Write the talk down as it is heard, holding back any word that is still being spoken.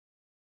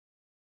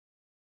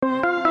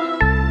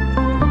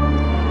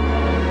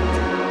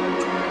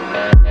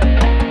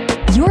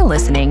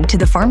listening to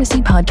the Pharmacy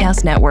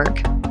Podcast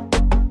Network.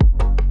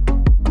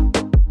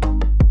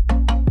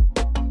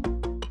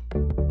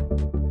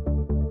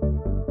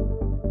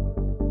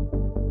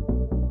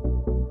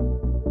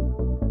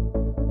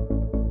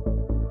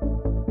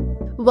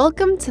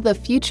 Welcome to the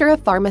Future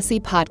of Pharmacy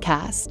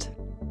podcast,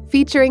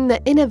 featuring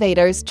the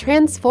innovators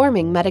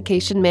transforming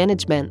medication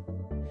management.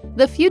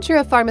 The Future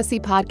of Pharmacy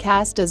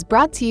podcast is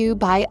brought to you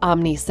by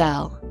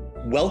Omnicell.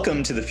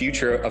 Welcome to the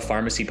Future of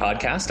Pharmacy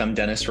podcast. I'm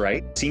Dennis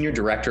Wright, Senior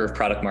Director of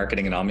Product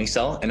Marketing at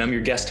Omnicell, and I'm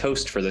your guest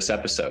host for this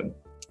episode.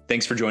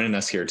 Thanks for joining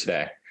us here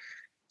today.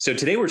 So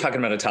today we're talking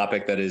about a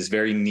topic that is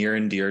very near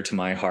and dear to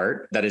my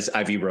heart, that is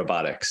IV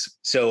robotics.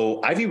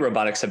 So IV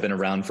robotics have been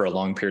around for a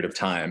long period of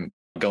time,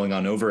 going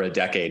on over a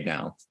decade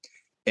now.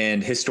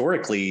 And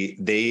historically,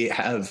 they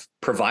have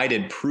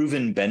provided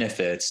proven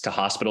benefits to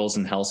hospitals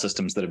and health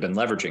systems that have been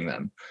leveraging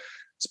them,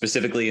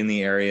 specifically in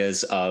the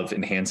areas of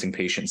enhancing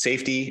patient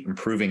safety,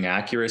 improving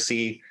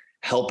accuracy,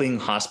 helping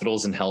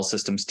hospitals and health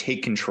systems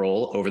take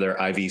control over their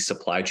IV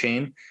supply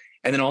chain,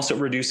 and then also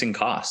reducing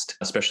cost,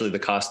 especially the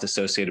cost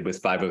associated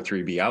with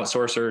 503B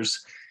outsourcers,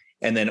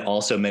 and then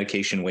also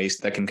medication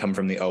waste that can come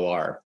from the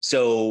OR.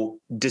 So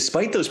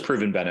despite those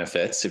proven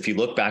benefits, if you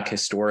look back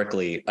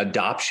historically,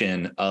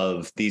 adoption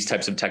of these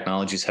types of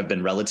technologies have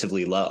been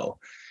relatively low.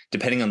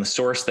 Depending on the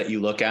source that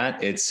you look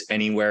at, it's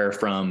anywhere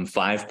from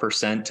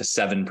 5% to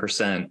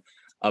 7%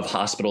 of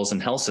hospitals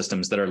and health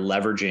systems that are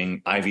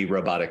leveraging IV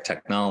robotic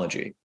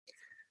technology.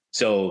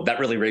 So that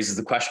really raises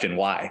the question,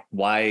 why?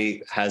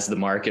 Why has the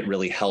market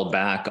really held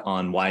back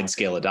on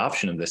wide-scale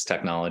adoption of this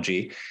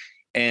technology?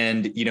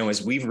 And,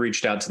 as we've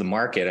reached out to the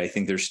market, I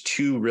think there's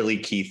two really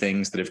key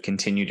things that have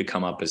continued to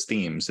come up as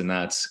themes, and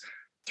that's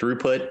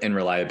throughput and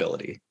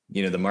reliability.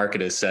 The market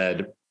has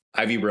said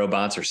IV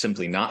robots are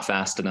simply not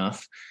fast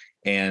enough,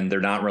 and they're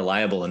not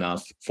reliable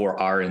enough for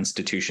our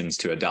institutions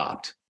to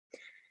adopt.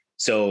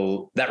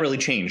 So that really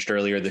changed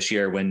earlier this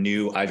year when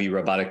new IV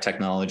robotic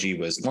technology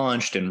was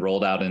launched and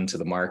rolled out into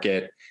the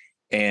market.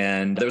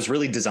 And that was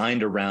really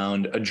designed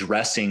around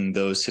addressing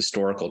those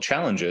historical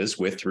challenges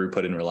with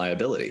throughput and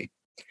reliability.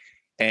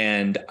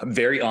 And I'm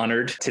very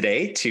honored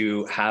today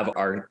to have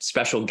our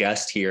special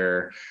guest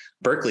here,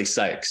 Berkeley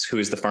Sykes, who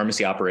is the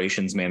Pharmacy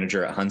Operations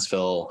Manager at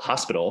Huntsville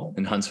Hospital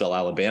in Huntsville,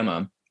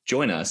 Alabama,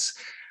 join us,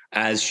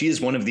 as she is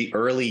one of the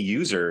early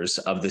users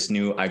of this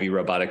new IV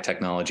robotic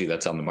technology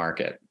that's on the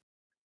market.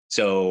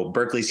 So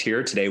Berkeley's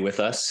here today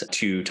with us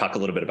to talk a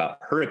little bit about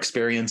her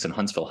experience and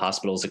Huntsville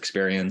Hospital's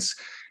experience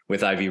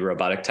with IV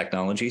robotic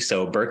technology.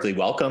 So Berkeley,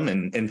 welcome,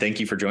 and thank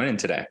you for joining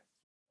today.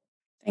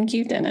 Thank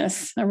you,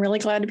 Dennis. I'm really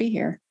glad to be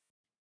here.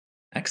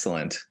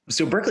 Excellent.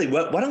 So Berkeley,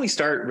 why don't we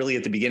start really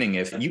at the beginning?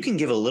 If you can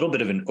give a little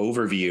bit of an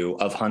overview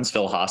of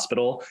Huntsville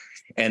Hospital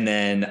and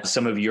then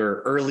some of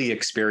your early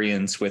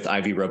experience with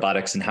IV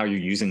robotics and how you're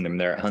using them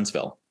there at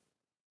Huntsville.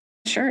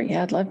 Sure.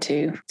 Yeah, I'd love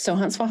to. So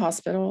Huntsville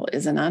Hospital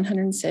is a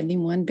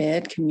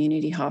 971-bed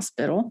community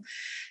hospital.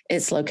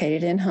 It's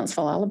located in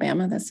Huntsville,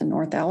 Alabama. That's in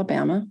North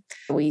Alabama.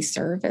 We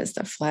serve as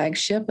the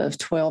flagship of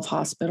 12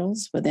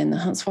 hospitals within the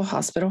Huntsville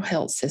Hospital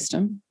Health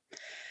System.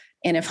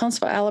 And if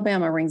Huntsville,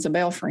 Alabama rings a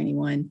bell for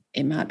anyone,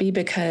 it might be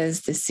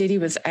because the city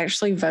was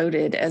actually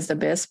voted as the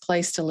best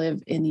place to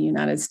live in the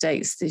United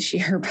States this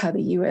year by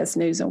the U.S.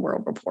 News and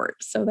World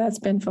Report. So that's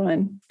been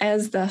fun.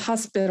 As the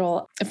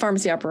hospital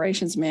pharmacy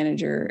operations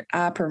manager,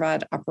 I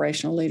provide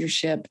operational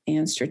leadership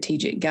and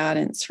strategic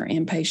guidance for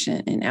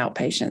inpatient and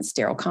outpatient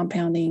sterile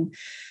compounding,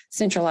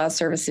 centralized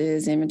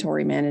services,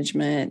 inventory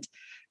management,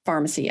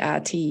 pharmacy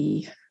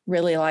IT.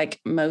 Really, like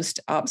most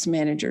ops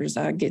managers,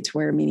 I get to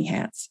wear many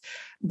hats.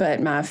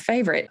 But my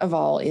favorite of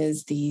all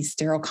is the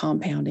sterile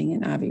compounding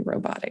and IV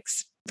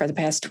robotics. For the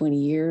past 20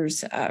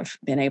 years, I've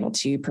been able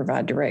to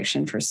provide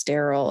direction for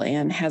sterile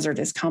and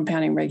hazardous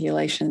compounding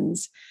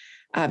regulations,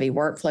 IV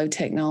workflow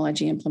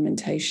technology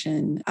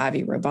implementation,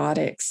 IV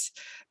robotics.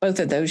 Both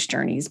of those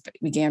journeys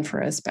began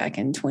for us back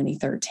in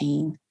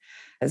 2013,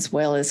 as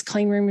well as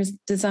clean room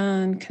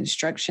design,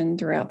 construction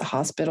throughout the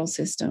hospital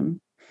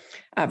system.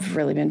 I've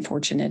really been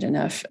fortunate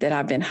enough that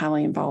I've been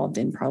highly involved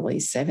in probably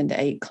 7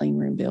 to 8 clean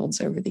room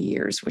builds over the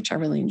years, which I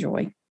really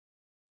enjoy.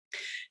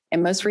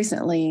 And most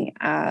recently,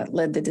 I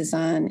led the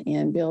design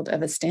and build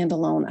of a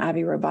standalone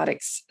IV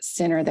robotics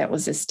center that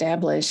was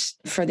established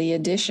for the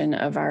addition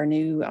of our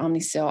new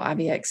Omnicell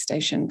IVX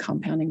station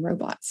compounding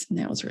robots. And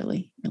that was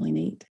really, really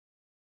neat.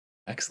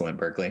 Excellent,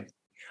 Berkeley.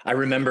 I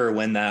remember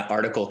when that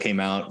article came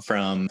out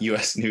from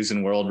U.S. News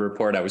and World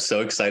Report, I was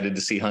so excited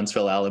to see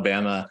Huntsville,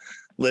 Alabama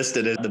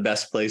listed as the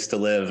best place to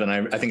live. And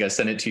I think I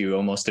sent it to you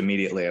almost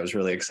immediately. I was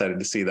really excited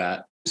to see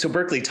that. So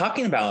Berkeley,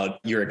 talking about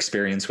your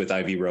experience with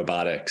IV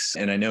robotics,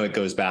 and I know it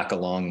goes back a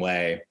long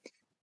way,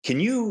 can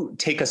you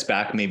take us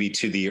back maybe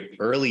to the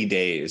early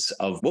days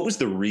of what was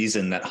the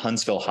reason that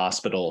Huntsville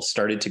Hospital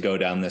started to go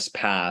down this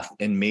path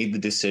and made the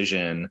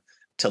decision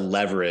to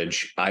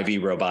leverage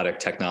IV robotic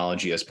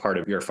technology as part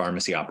of your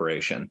pharmacy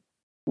operation?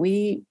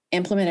 We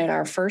implemented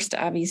our first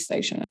IV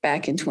station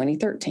back in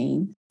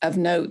 2013. Of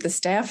note, the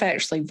staff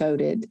actually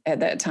voted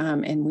at that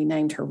time, and we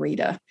named her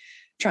Rita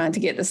trying to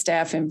get the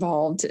staff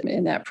involved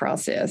in that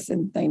process.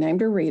 And they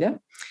named her Rita.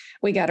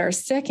 We got our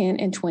second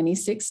in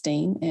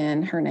 2016,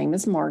 and her name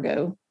is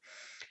Margot.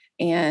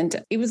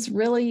 And it was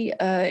really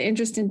an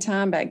interesting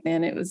time back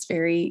then. It was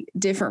very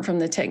different from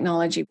the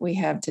technology we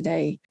have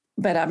today,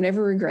 but I've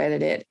never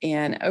regretted it.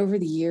 And over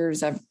the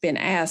years, I've been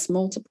asked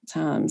multiple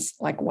times,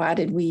 like, why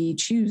did we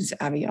choose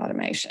IV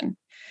automation?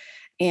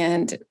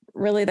 And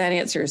really, that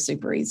answer is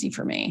super easy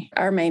for me.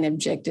 Our main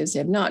objectives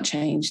have not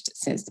changed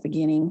since the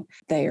beginning.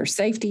 They are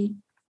safety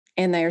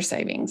and they are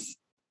savings.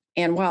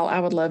 And while I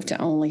would love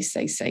to only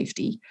say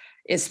safety,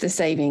 it's the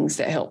savings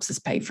that helps us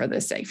pay for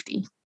the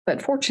safety.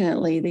 But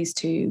fortunately, these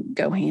two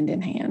go hand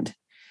in hand.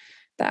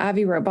 The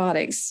IV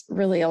robotics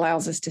really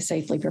allows us to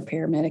safely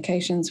prepare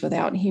medications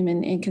without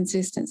human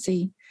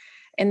inconsistency,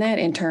 and that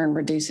in turn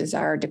reduces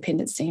our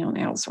dependency on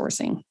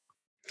outsourcing.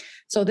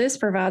 So this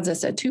provides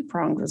us a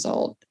two-pronged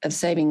result of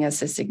saving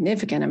us a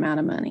significant amount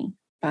of money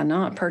by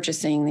not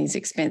purchasing these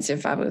expensive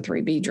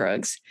 503B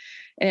drugs.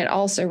 And it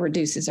also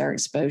reduces our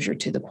exposure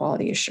to the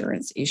quality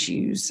assurance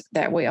issues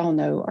that we all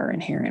know are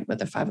inherent with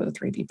the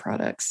 503B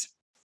products.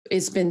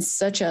 It's been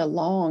such a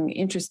long,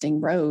 interesting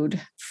road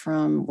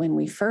from when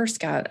we first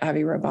got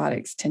IV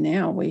robotics to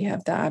now we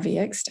have the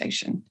IVX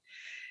station.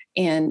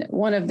 And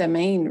one of the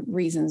main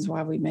reasons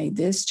why we made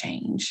this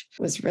change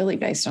was really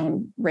based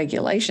on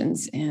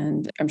regulations.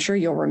 And I'm sure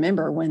you'll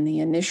remember when the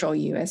initial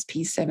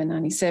USP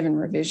 797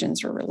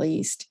 revisions were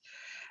released,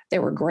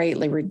 there were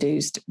greatly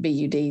reduced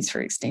BUDs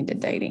for extended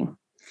dating.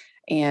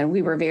 And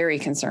we were very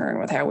concerned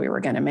with how we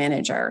were going to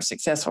manage our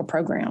successful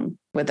program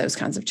with those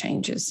kinds of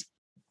changes.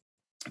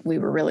 We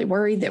were really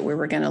worried that we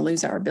were going to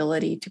lose our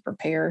ability to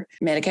prepare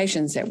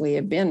medications that we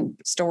have been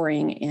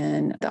storing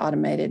in the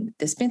automated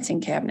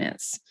dispensing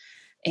cabinets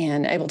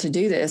and able to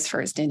do this for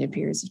extended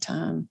periods of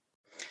time.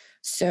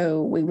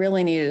 So we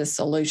really needed a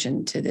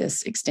solution to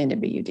this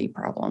extended BUD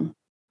problem.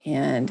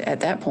 And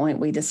at that point,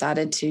 we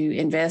decided to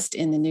invest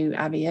in the new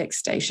IVX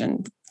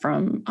station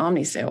from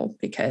Omnicell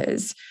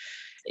because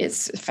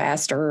it's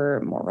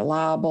faster, more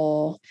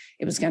reliable.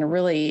 It was going to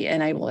really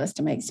enable us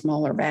to make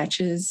smaller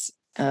batches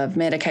of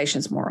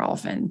medications more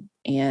often.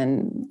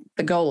 And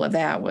the goal of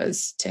that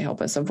was to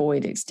help us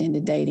avoid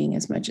extended dating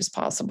as much as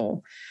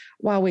possible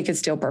while we could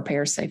still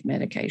prepare safe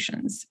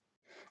medications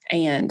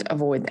and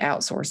avoid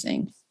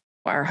outsourcing.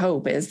 Our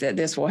hope is that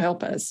this will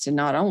help us to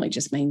not only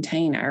just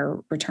maintain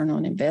our return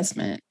on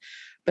investment,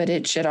 but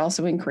it should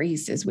also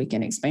increase as we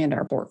can expand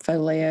our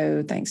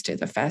portfolio thanks to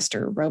the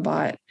faster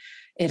robot.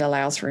 It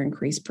allows for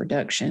increased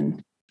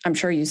production. I'm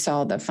sure you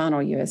saw the final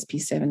USP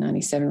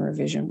 797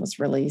 revision was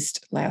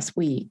released last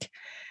week.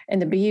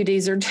 And the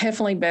BUDs are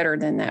definitely better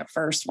than that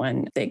first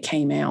one that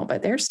came out,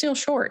 but they're still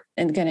short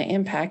and going to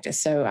impact us.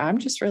 So I'm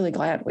just really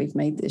glad we've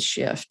made this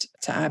shift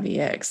to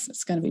IVX.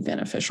 It's going to be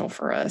beneficial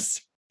for us.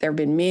 There have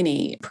been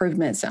many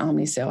improvements that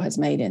Omnicell has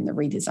made in the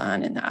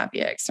redesign in the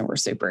IVX, and we're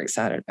super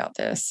excited about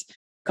this.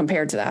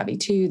 Compared to the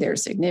IV2,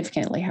 there's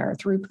significantly higher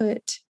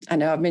throughput. I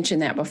know I've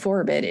mentioned that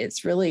before, but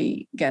it's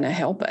really going to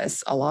help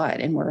us a lot.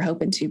 And we're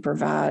hoping to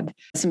provide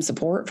some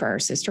support for our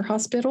sister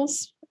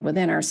hospitals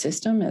within our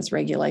system as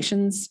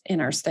regulations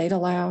in our state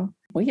allow.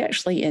 We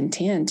actually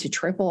intend to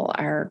triple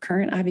our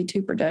current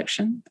IV2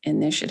 production,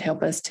 and this should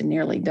help us to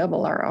nearly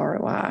double our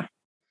ROI.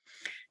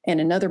 And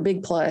another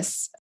big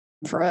plus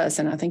for us,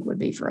 and I think would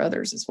be for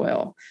others as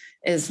well,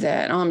 is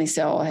that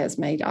Omnicell has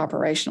made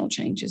operational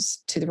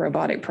changes to the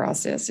robotic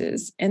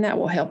processes, and that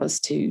will help us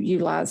to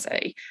utilize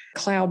a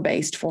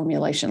cloud-based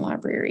formulation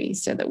library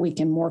so that we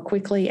can more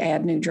quickly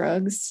add new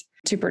drugs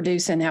to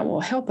produce, and that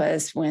will help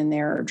us when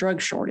there are drug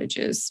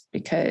shortages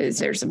because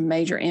there's a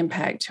major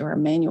impact to our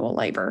manual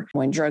labor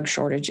when drug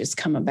shortages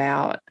come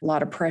about, a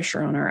lot of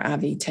pressure on our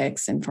IV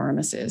techs and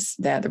pharmacists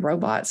that the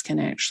robots can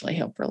actually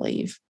help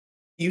relieve.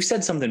 You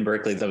said something,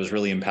 Berkeley, that was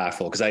really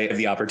impactful because I have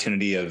the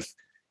opportunity of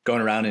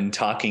going around and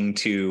talking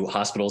to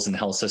hospitals and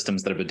health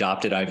systems that have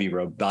adopted IV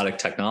robotic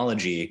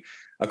technology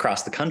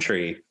across the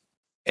country.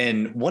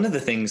 And one of the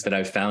things that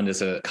I've found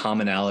is a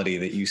commonality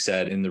that you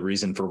said in the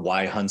reason for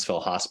why Huntsville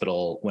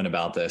Hospital went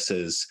about this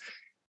is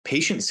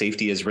patient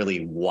safety is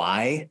really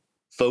why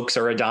folks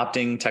are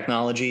adopting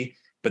technology,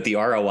 but the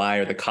ROI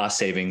or the cost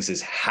savings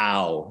is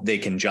how they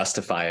can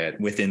justify it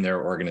within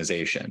their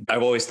organization.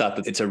 I've always thought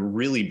that it's a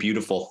really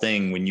beautiful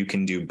thing when you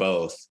can do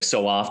both.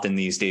 So often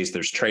these days,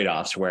 there's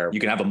trade-offs where you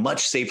can have a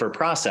much safer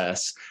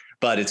process,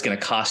 but it's going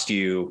to cost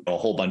you a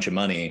whole bunch of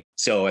money.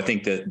 So I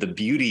think that the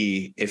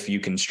beauty, if you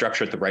can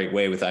structure it the right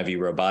way with IV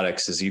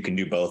robotics, is you can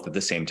do both at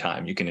the same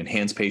time. You can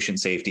enhance patient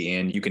safety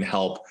and you can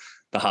help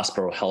the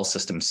hospital health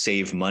system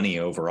save money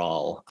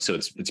overall. So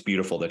it's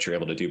beautiful that you're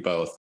able to do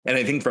both. And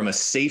I think from a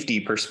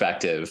safety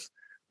perspective,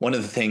 one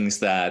of the things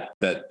that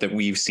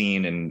we've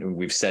seen and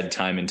we've said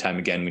time and time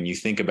again, when you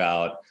think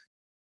about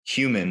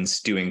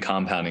humans doing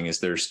compounding, is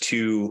there's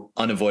two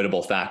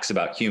unavoidable facts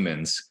about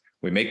humans.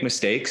 We make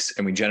mistakes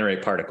and we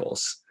generate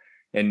particles.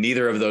 And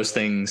neither of those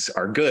things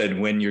are good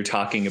when you're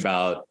talking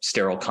about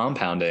sterile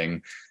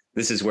compounding.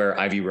 This is where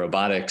IV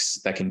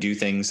robotics that can do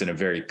things in a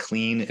very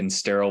clean and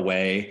sterile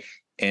way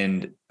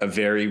and a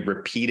very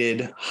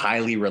repeated,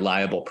 highly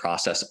reliable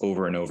process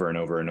over and over and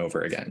over and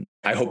over again.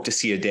 I hope to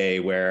see a day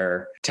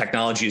where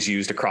technology is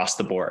used across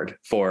the board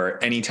for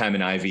any time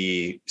an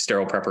IV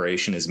sterile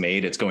preparation is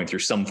made, it's going through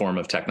some form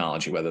of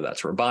technology, whether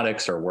that's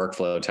robotics or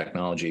workflow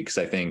technology, because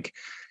I think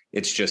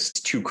it's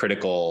just too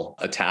critical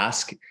a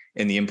task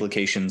and the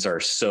implications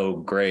are so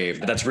grave.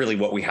 That's really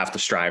what we have to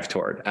strive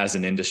toward as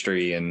an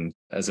industry and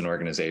as an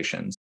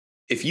organization.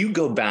 If you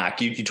go back,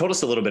 you told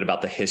us a little bit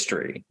about the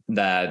history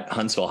that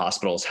Huntsville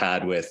hospitals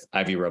had with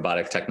IV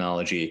robotic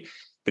technology.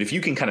 But if you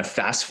can kind of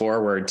fast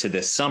forward to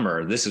this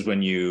summer, this is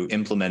when you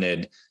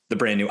implemented the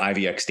brand new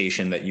IVX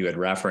station that you had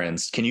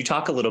referenced. Can you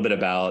talk a little bit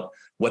about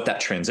what that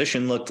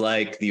transition looked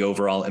like, the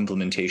overall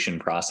implementation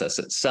process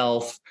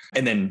itself,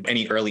 and then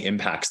any early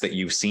impacts that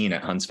you've seen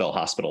at Huntsville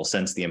Hospital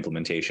since the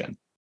implementation?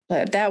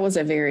 But that was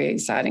a very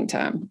exciting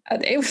time.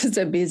 It was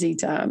a busy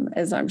time,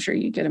 as I'm sure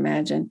you could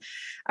imagine.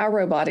 Our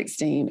robotics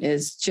team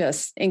is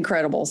just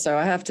incredible. So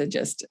I have to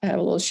just have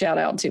a little shout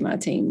out to my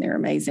team. They're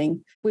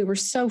amazing. We were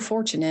so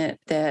fortunate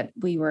that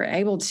we were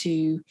able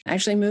to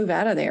actually move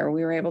out of there.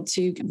 We were able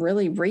to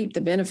really reap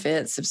the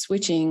benefits of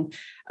switching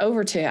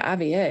over to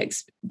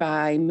IVX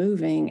by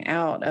moving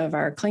out of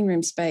our clean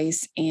room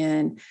space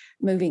and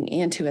moving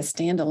into a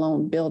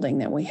standalone building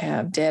that we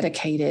have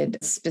dedicated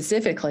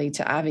specifically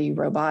to IV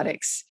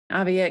robotics.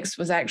 IVX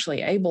was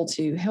actually able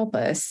to help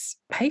us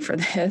pay for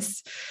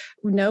this,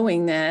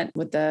 knowing that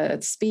with the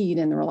speed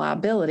and the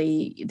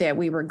reliability that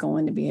we were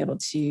going to be able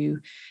to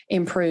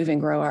improve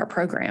and grow our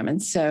program.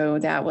 And so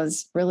that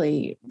was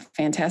really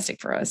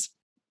fantastic for us.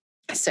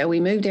 So we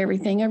moved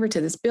everything over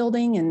to this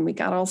building and we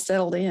got all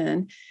settled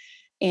in.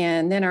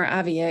 And then our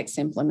IVX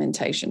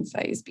implementation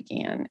phase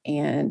began.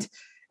 And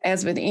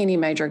as with any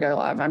major go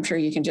live, I'm sure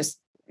you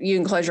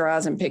can close your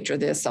eyes and picture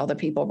this, all the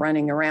people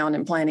running around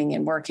and planning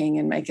and working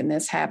and making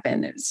this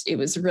happen. It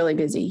was really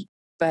busy,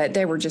 but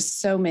there were just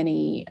so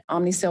many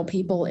Omnicell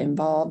people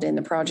involved in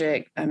the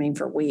project. I mean,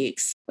 for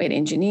weeks, we had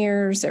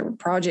engineers, there were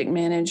project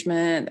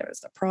management, there was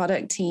the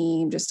product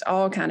team, just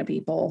all kind of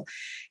people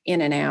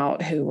in and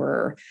out who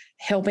were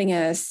helping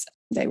us.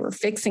 They were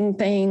fixing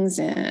things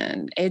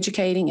and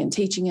educating and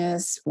teaching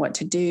us what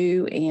to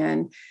do.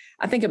 And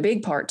I think a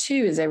big part too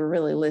is they were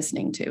really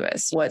listening to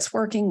us. What's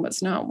working,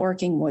 what's not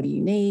working, what do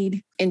you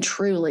need? And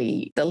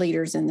truly the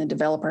leaders and the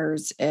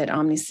developers at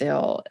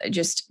Omnicell,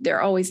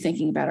 they're always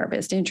thinking about our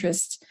best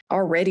interests.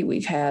 Already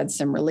we've had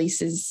some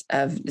releases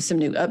of some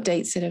new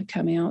updates that have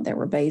come out that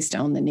were based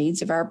on the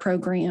needs of our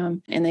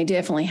program. And they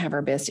definitely have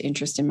our best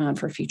interest in mind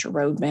for future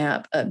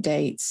roadmap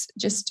updates.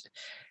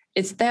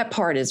 That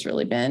part has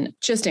really been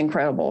just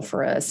incredible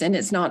for us. And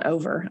it's not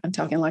over. I'm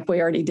talking like we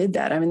already did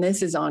that. I mean,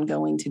 this is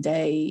ongoing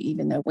today,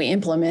 even though we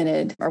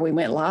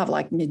went live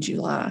like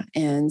mid-July.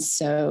 And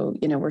so,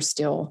 we're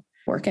still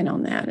working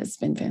on that. It's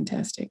been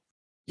fantastic.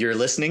 You're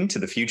listening to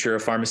the Future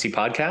of Pharmacy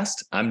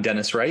podcast. I'm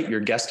Dennis Wright, your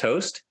guest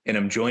host, and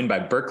I'm joined by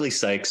Berkeley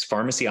Sykes,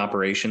 Pharmacy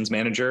Operations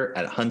Manager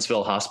at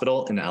Huntsville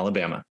Hospital in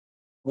Alabama.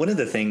 One of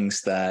the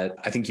things that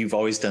I think you've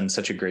always done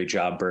such a great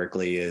job,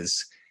 Berkeley,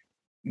 is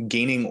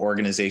gaining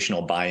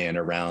organizational buy-in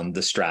around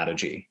the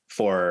strategy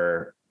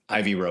for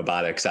IV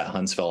robotics at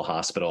Huntsville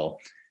Hospital.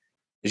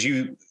 As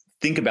you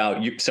think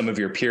about some of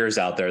your peers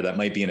out there that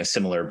might be in a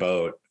similar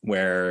boat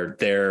where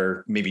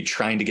they're maybe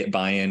trying to get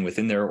buy-in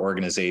within their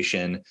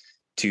organization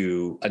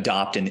to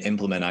adopt and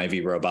implement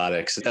IV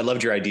robotics. I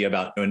loved your idea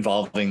about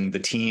involving the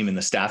team and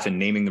the staff and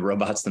naming the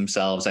robots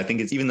themselves. I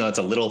think even though it's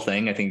a little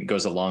thing, I think it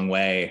goes a long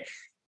way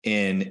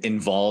in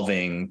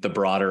involving the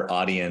broader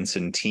audience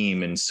and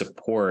team and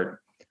support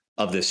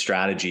of this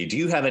strategy. Do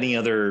you have any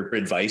other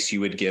advice you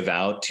would give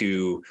out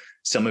to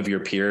some of your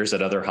peers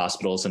at other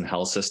hospitals and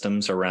health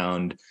systems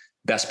around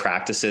best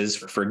practices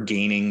for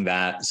gaining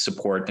that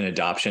support and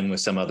adoption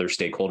with some other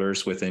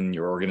stakeholders within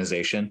your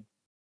organization?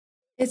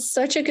 It's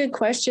such a good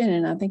question.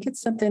 And I think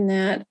it's something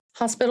that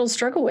hospitals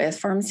struggle with.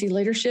 Pharmacy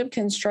leadership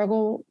can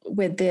struggle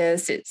with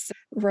this.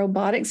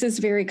 Robotics is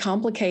very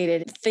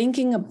complicated.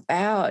 Thinking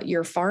about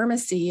your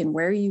pharmacy and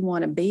where you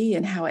want to be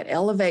and how it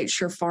elevates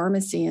your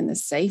pharmacy and the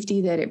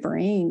safety that it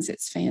brings,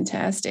 it's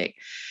fantastic.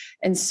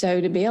 And so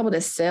to be able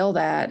to sell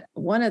that,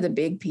 one of the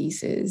big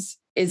pieces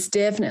is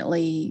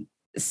definitely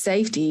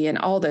safety, and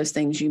all those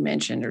things you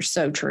mentioned are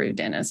so true,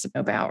 Dennis,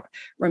 about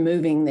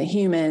removing the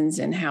humans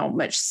and how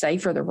much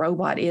safer the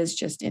robot is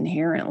just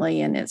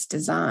inherently in its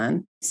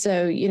design.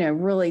 So,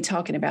 really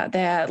talking about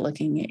that,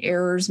 looking at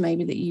errors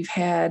maybe that you've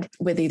had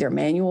with either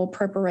manual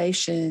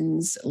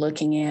preparations,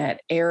 looking at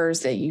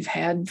errors that you've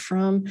had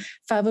from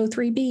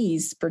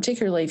 503Bs,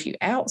 particularly if you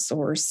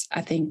outsource.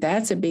 I think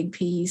that's a big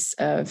piece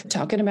of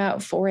talking about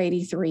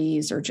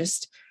 483s or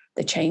just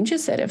the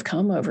changes that have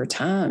come over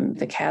time,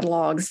 the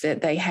catalogs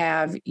that they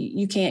have,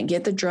 you can't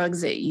get the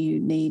drugs that you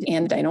need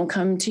and they don't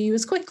come to you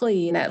as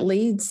quickly. And that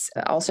leads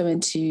also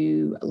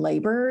into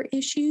labor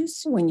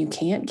issues when you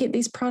can't get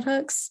these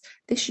products.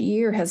 This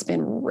year has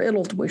been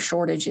riddled with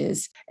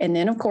shortages. And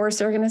then, of course,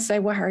 they're going to say,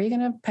 well, how are you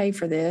going to pay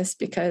for this?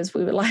 Because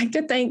we would like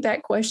to think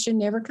that question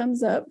never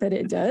comes up, but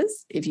it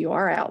does. If you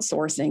are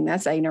outsourcing,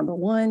 that's number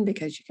one,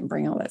 because you can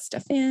bring all that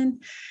stuff in.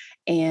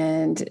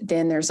 And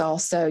then there's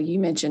also, you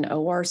mentioned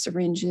OR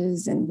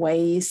syringes and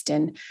waste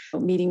and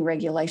meeting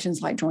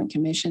regulations like Joint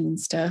Commission and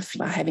stuff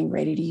by having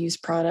ready to use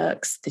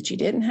products that you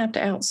didn't have to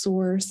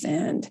outsource.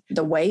 And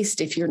the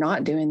waste, if you're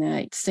not doing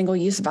that, single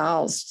use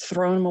vials,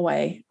 throwing them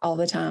away all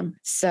the time.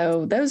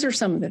 So those are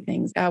some of the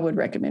things I would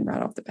recommend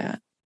right off the bat.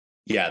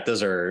 Yeah,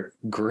 those are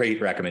great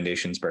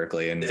recommendations,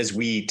 Berkeley. And as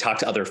we talk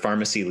to other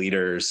pharmacy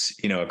leaders,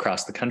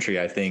 across the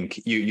country, I think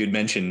you'd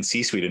mentioned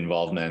C-suite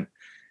involvement.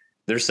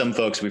 There's some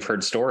folks, we've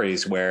heard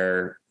stories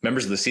where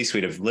members of the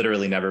C-suite have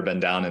literally never been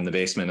down in the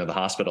basement of the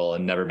hospital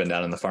and never been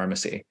down in the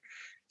pharmacy.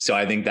 So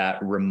I think that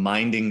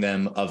reminding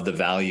them of the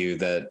value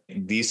that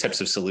these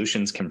types of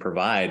solutions can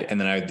provide. And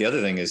then the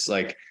other thing is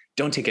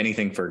don't take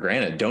anything for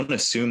granted. Don't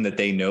assume that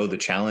they know the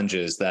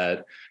challenges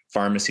that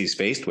pharmacies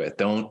faced with.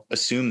 Don't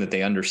assume that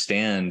they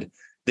understand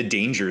the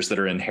dangers that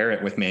are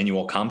inherent with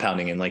manual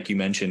compounding. And like you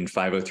mentioned,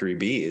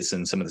 503Bs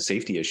and some of the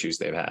safety issues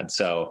they've had.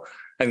 So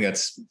I think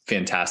that's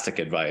fantastic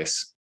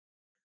advice.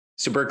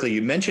 So Berkeley,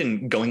 you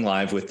mentioned going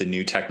live with the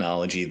new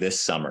technology this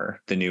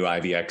summer, the new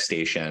IVX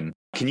station.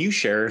 Can you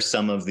share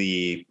some of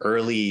the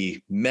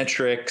early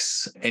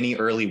metrics, any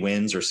early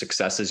wins or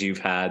successes you've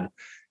had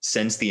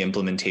since the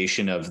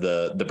implementation of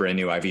the brand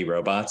new IV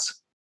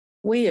robots?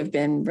 We have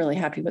been really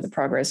happy with the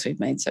progress we've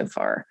made so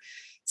far.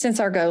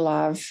 Since our go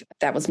live,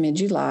 that was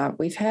mid-July,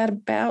 we've had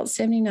about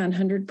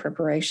 7,900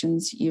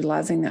 preparations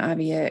utilizing the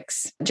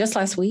IVX. Just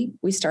last week,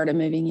 we started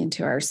moving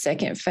into our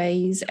second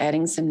phase,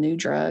 adding some new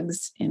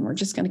drugs, and we're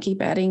just going to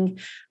keep adding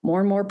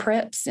more and more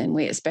preps, and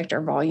we expect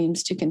our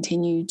volumes to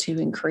continue to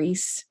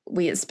increase.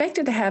 We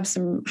expected to have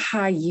some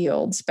high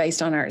yields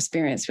based on our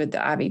experience with the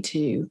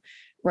IV2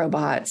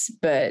 robots,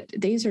 but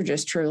these are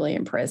just truly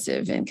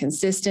impressive and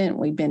consistent.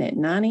 We've been at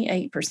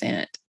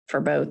 98% for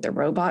both the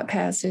robot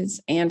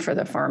passes and for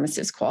the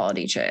pharmacist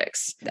quality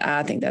checks.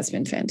 I think that's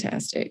been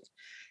fantastic.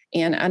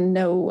 And I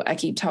know I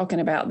keep talking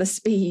about the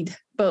speed,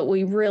 but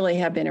we really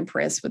have been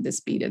impressed with the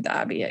speed of the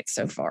IVX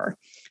so far.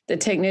 The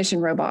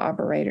technician robot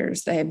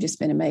operators, they have just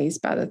been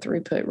amazed by the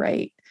throughput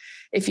rate.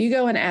 If you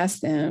go and ask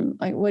them,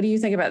 what do you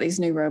think about these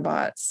new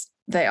robots?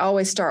 They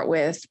always start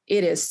with,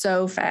 it is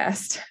so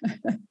fast.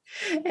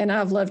 And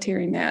I've loved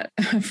hearing that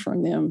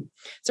from them.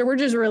 So we're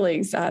just really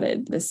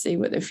excited to see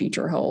what the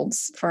future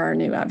holds for our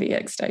new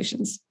IVX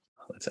stations.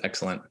 That's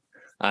excellent.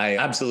 I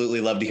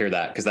absolutely love to hear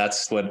that, because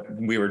that's what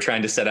we were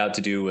trying to set out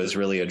to do, was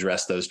really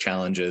address those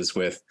challenges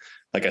with,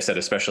 like I said,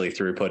 especially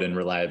throughput and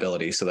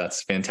reliability. So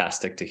that's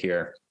fantastic to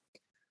hear.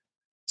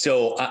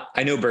 So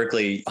I know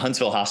Berkeley,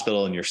 Huntsville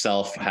Hospital and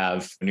yourself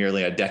have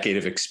nearly a decade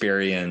of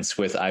experience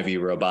with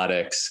IV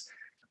robotics,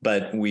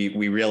 but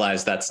we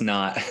realize that's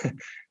not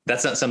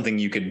something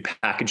you could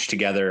package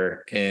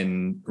together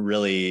and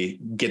really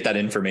get that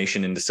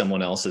information into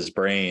someone else's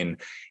brain.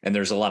 And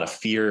there's a lot of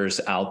fears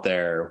out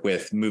there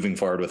with moving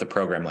forward with a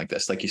program like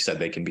this. Like you said,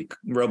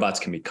 robots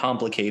can be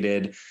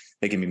complicated,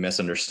 they can be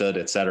misunderstood,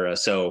 et cetera.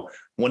 So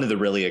one of the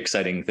really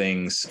exciting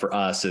things for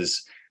us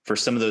is, for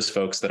some of those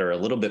folks that are a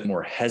little bit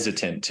more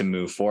hesitant to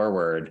move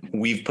forward,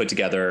 we've put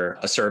together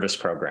a service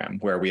program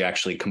where we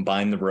actually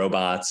combine the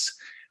robots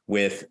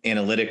with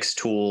analytics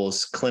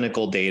tools,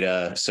 clinical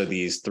data. So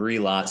these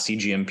 3-lot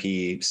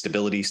CGMP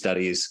stability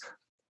studies,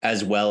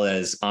 as well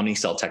as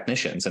Omnicell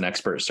technicians and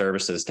expert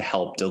services to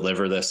help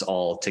deliver this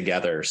all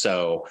together.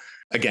 So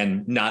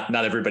again, not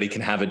everybody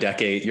can have a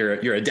decade.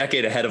 You're a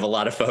decade ahead of a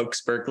lot of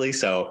folks, Berkeley.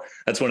 So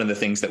that's one of the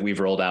things that we've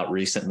rolled out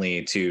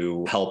recently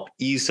to help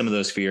ease some of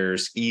those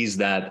fears, ease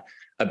that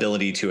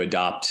ability to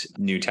adopt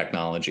new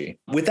technology.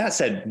 With that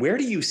said, where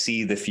do you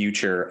see the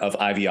future of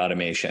IV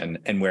automation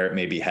and where it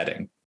may be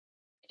heading?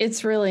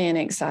 It's really an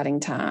exciting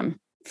time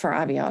for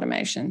IV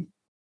automation.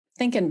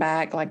 Thinking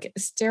back,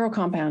 sterile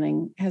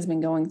compounding has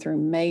been going through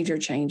major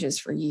changes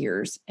for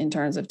years in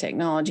terms of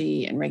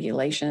technology and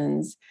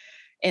regulations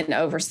and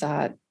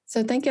oversight.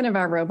 So thinking of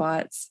our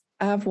robots,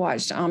 I've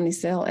watched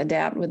Omnicell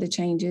adapt with the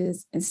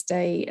changes and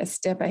stay a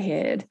step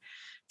ahead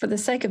for the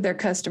sake of their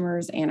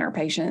customers and our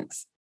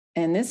patients.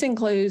 And this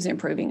includes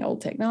improving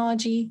old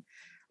technology,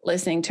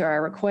 listening to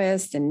our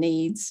requests and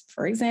needs,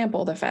 for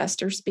example, the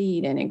faster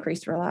speed and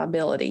increased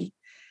reliability,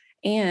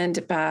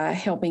 and by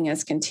helping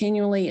us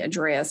continually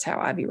address how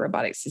IV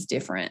robotics is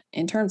different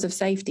in terms of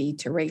safety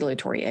to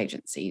regulatory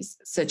agencies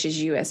such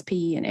as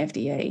USP and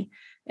FDA.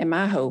 And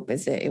my hope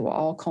is that it will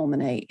all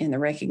culminate in the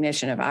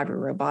recognition of IV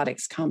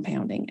robotics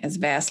compounding as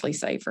vastly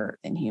safer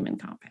than human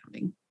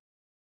compounding.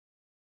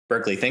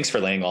 Berkeley, thanks for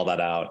laying all that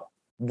out.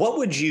 What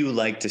would you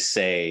like to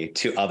say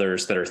to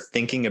others that are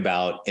thinking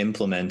about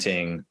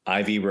implementing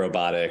IV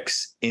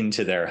robotics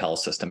into their health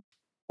system?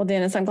 Well,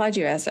 Dennis, I'm glad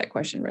you asked that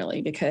question,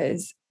 really,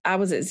 because I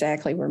was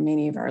exactly where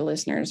many of our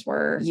listeners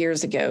were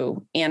years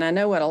ago. And I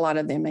know what a lot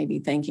of them may be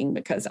thinking,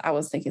 because I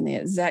was thinking the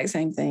exact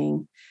same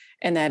thing.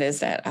 And that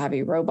is that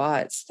IV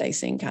robots, they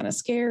seem kind of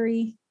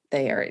scary.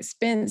 They are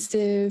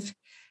expensive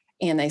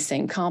and they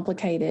seem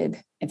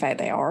complicated. In fact,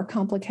 they are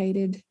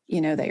complicated.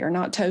 They are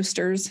not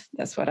toasters.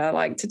 That's what I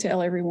like to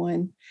tell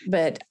everyone.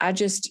 But I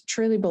just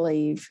truly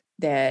believe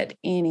that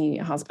any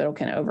hospital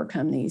can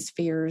overcome these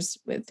fears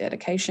with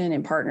dedication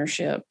and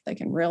partnership. They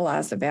can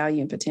realize the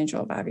value and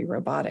potential of IV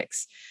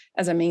robotics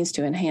as a means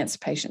to enhance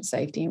patient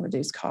safety and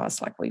reduce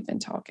costs, like we've been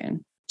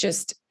talking.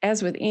 Just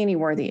as with any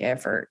worthy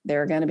effort,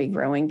 there are going to be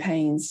growing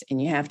pains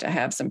and you have to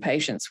have some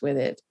patience with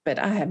it. But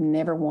I have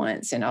never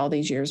once in all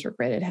these years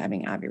regretted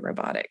having IV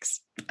robotics.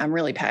 I'm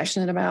really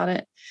passionate about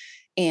it.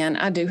 And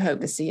I do hope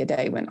to see a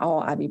day when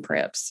all IV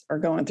preps are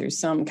going through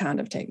some kind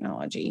of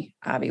technology,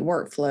 IV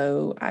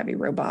workflow, IV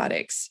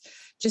robotics,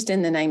 just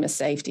in the name of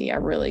safety. I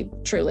really,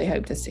 truly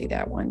hope to see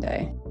that one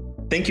day.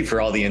 Thank you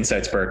for all the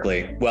insights,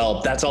 Berkeley.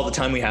 Well, that's all the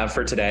time we have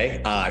for today.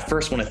 I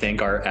first want to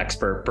thank our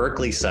expert,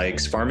 Berkeley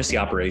Sykes, Pharmacy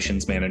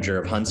Operations Manager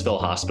of Huntsville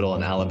Hospital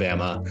in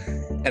Alabama.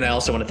 And I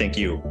also want to thank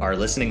you, our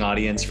listening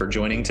audience, for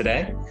joining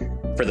today.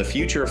 For the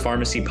Future of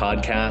Pharmacy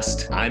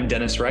podcast, I'm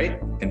Dennis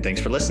Wright, and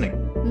thanks for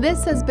listening.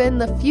 This has been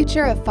the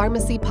Future of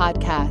Pharmacy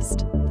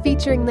podcast,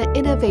 featuring the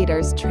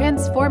innovators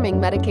transforming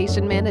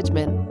medication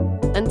management.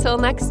 Until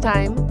next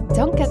time,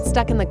 don't get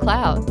stuck in the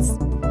clouds.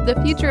 The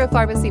Future of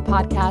Pharmacy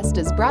podcast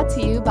is brought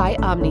to you by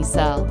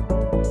Omnicell.